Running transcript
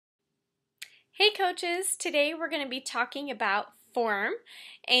Hey coaches, today we're going to be talking about F.O.R.M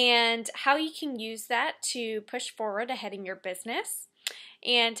and how you can use that to push forward ahead in your business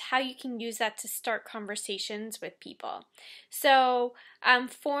and how you can use that to start conversations with people. So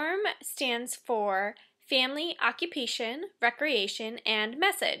F.O.R.M stands for Family, Occupation, Recreation, and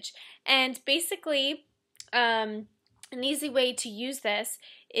Message. And basically an easy way to use this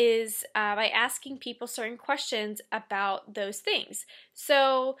is by asking people certain questions about those things.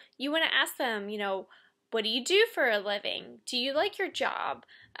 So you want to ask them, what do you do for a living? Do you like your job?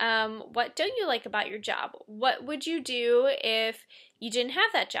 What don't you like about your job? What would you do if you didn't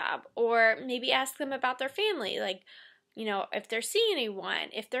have that job? Or maybe ask them about their family, like, if they're seeing anyone,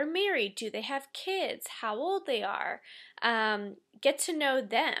 if they're married, do they have kids, how old they are, get to know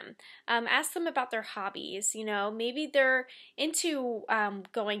them, ask them about their hobbies, maybe they're into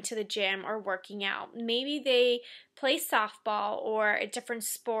going to the gym or working out, maybe they play softball or a different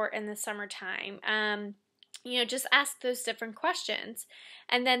sport in the summertime. Just ask those different questions.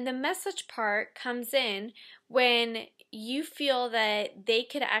 And then the message part comes in when you feel that they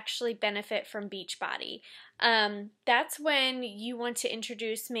could actually benefit from Beachbody. That's when you want to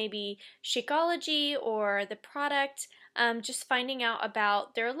introduce maybe Shakeology or the product, just finding out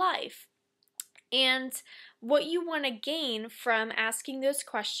about their life. And what you want to gain from asking those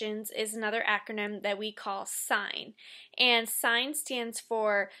questions is another acronym that we call S.I.G.N. And S.I.G.N stands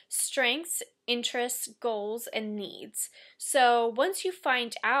for Strengths, Interests, Goals, and Needs. So once you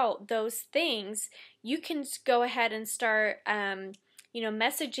find out those things, you can go ahead and start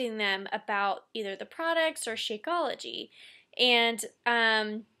messaging them about either the products or Shakeology. And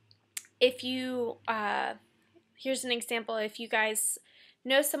if you, here's an example, if you guys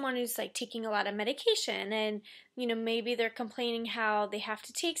know someone who's like taking a lot of medication and maybe they're complaining how they have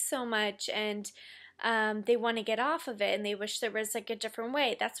to take so much and they want to get off of it and they wish there was like a different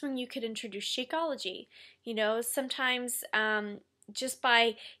way, that's when you could introduce Shakeology. Sometimes just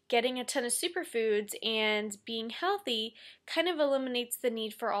by getting a ton of superfoods and being healthy kind of eliminates the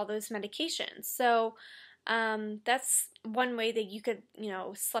need for all those medications. So that's one way that you could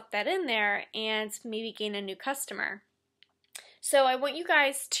slip that in there and maybe gain a new customer. So I want you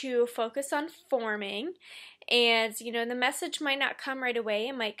guys to focus on forming, and the message might not come right away.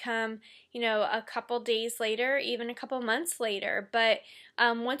 It might come a couple days later, even a couple months later. But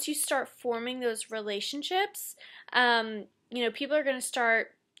once you start forming those relationships, people are going to start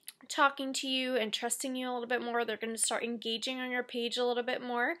talking to you and trusting you a little bit more. They're going to start engaging on your page a little bit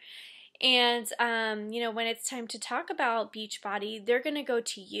more. And, when it's time to talk about Beachbody, they're going to go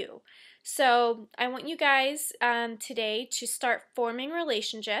to you. So I want you guys today to start forming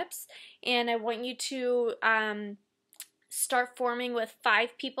relationships, and I want you to start forming with 5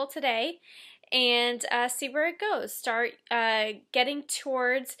 people today and see where it goes. Start getting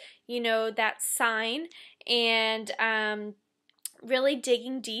towards, that sign and really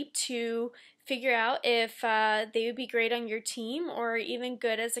digging deep to figure out if they would be great on your team or even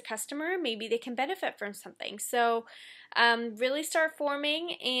good as a customer. Maybe they can benefit from something. So really start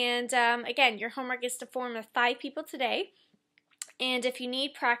forming, and again, your homework is to form with 5 people today. And if you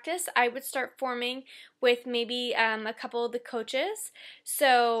need practice, I would start forming with maybe a couple of the coaches,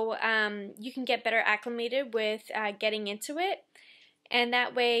 so you can get better acclimated with getting into it. And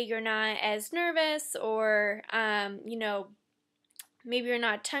that way you're not as nervous, or maybe you're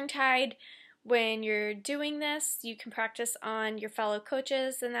not tongue-tied when you're doing this. You can practice on your fellow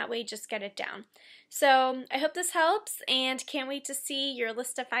coaches, and that way just get it down. So I hope this helps, and can't wait to see your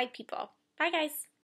list of 5 people. Bye guys!